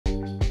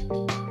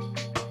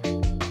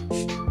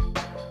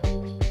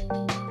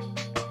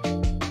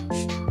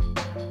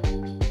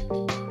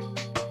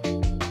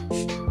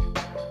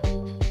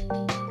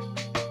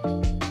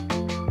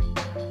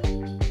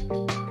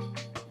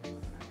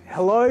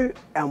Hello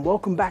and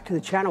welcome back to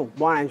the channel.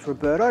 My name's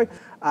Roberto,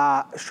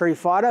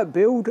 Streetfighter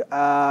build,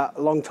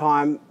 long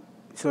time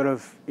sort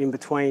of in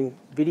between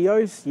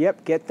videos.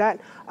 Yep, get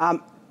that.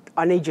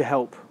 I need your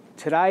help.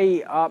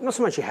 Today, not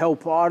so much your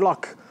help, I'd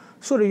like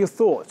sort of your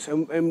thoughts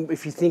and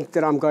if you think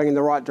that I'm going in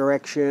the right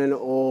direction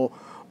or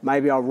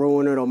maybe I'll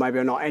ruin it or maybe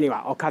I'll not. Anyway,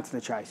 I'll cut to the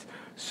chase.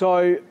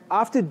 So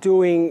after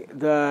doing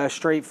the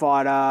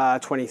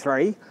Streetfighter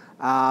 23,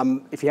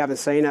 if you haven't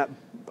seen it,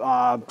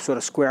 sort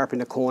of square up in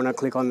the corner,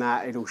 click on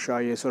that, it'll show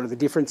you sort of the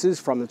differences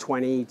from the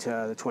 20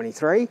 to the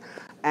 23.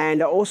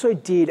 And I also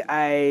did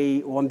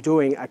I'm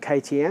doing a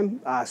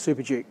KTM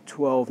Super Duke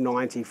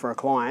 1290 for a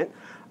client.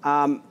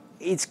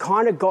 It's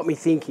kind of got me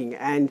thinking,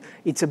 and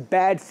it's a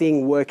bad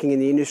thing working in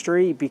the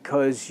industry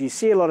because you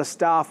see a lot of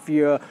stuff,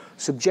 you're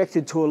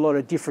subjected to a lot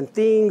of different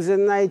things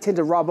and they tend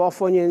to rub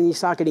off on you and you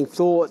start getting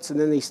thoughts and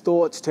then these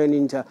thoughts turn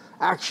into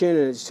action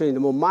and it's turned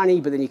into more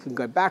money, but then you can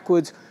go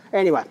backwards.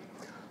 Anyway,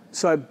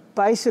 so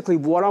basically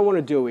what I want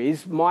to do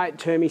is my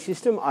Termi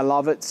system, I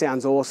love it,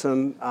 sounds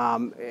awesome,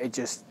 it's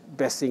just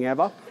best thing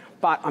ever.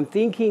 But I'm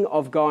thinking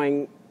of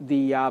going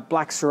the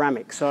black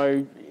ceramic.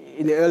 So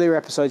in the earlier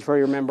episodes, you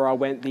probably remember I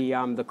went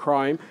the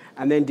chrome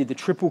and then did the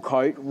triple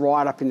coat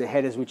right up in the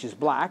headers, which is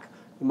black.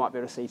 You might be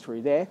able to see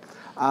through there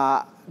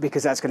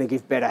because that's going to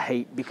give better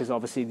heat because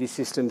obviously this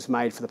system's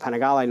made for the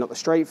Panigale, not the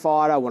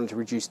Streetfighter. I wanted to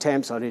reduce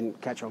temps so I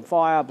didn't catch on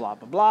fire, blah,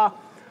 blah, blah.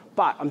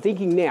 But I'm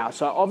thinking now,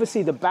 so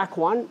obviously the back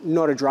one,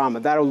 not a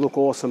drama. That'll look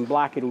awesome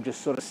black. It'll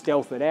just sort of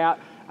stealth it out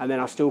and then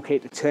I'll still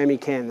keep the Termi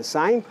can the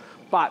same.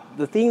 But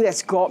the thing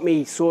that's got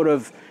me sort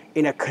of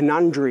in a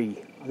conundrum,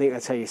 I think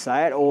that's how you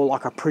say it, or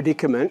like a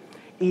predicament,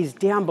 is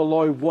down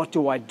below, what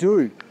do I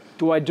do?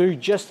 Do I do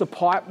just the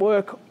pipe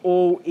work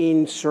all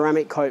in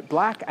ceramic coat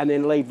black and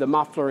then leave the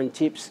muffler and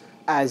tips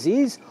as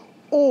is?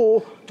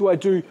 Or do I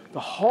do the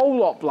whole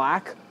lot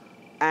black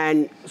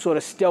and sort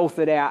of stealth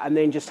it out and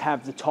then just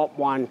have the top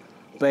one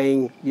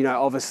being, you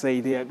know, obviously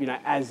the, you know,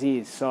 as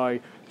is? So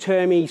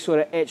Termi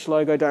sort of etched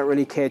logo, don't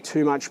really care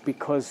too much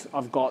because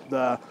I've got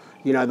the,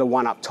 you know, the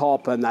one up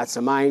top and that's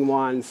the main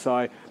one.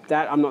 So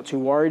that I'm not too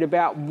worried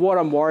about. What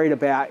I'm worried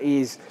about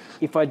is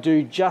if I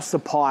do just the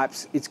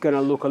pipes, it's going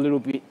to look a little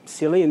bit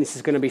silly and this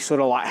is going to be sort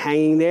of like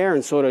hanging there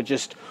and sort of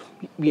just,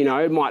 you know,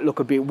 it might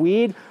look a bit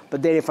weird.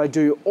 But then if I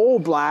do all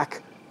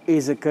black,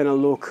 is it going to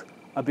look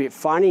a bit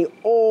funny?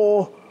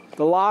 Or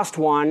the last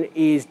one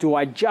is, do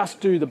I just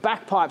do the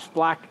back pipes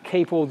black,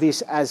 keep all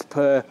this as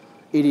per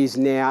it is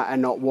now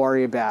and not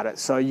worry about it?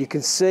 So you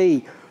can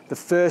see the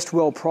first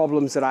world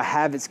problems that I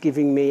have. It's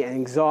giving me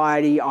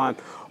anxiety. I'm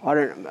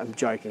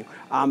joking.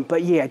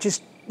 But yeah,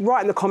 just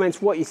write in the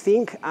comments what you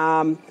think,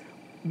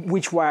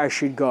 which way I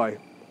should go.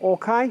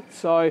 Okay,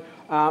 so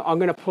I'm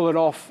gonna pull it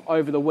off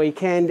over the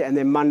weekend and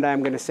then Monday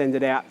I'm gonna send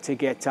it out to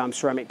get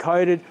ceramic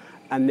coated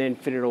and then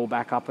fit it all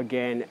back up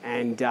again.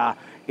 And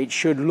it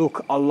should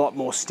look a lot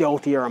more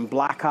stealthier and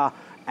blacker.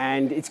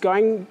 And it's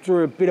going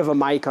through a bit of a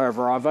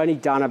makeover. I've only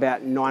done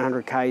about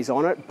 900 Ks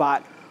on it,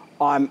 but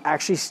I'm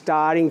actually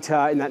starting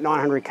to, in that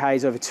 900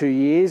 Ks over 2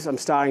 years, I'm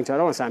starting to, I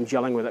don't want to say I'm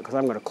gelling with it because I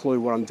haven't got a clue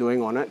what I'm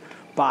doing on it,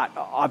 but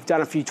I've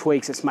done a few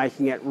tweaks that's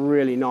making it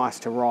really nice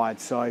to ride.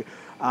 So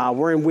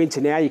we're in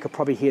winter now, you could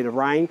probably hear the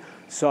rain.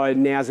 So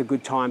now's a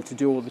good time to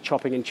do all the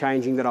chopping and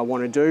changing that I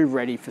want to do,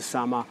 ready for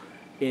summer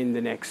in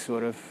the next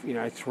sort of, you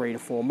know, 3 to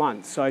 4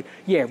 months. So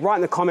yeah, write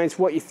in the comments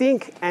what you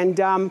think. And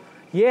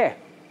yeah,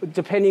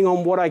 depending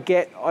on what I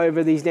get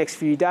over these next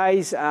few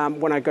days,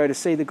 when I go to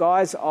see the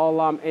guys,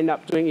 I'll end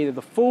up doing either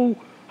the full,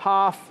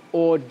 half,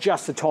 or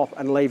just the top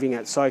and leaving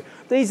it. So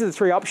these are the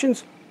three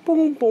options.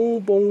 Boom, boom,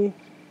 boom.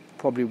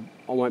 Probably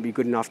I won't be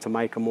good enough to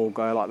make them all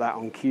go like that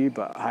on cue,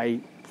 but hey,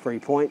 3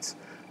 points.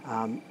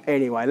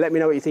 Anyway, let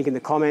me know what you think in the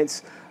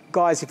comments.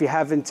 Guys, if you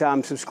haven't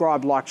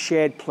subscribed, liked,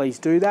 shared, please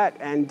do that.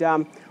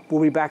 And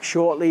we'll be back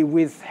shortly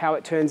with how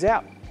it turns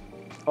out.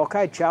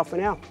 Okay, ciao for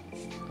now.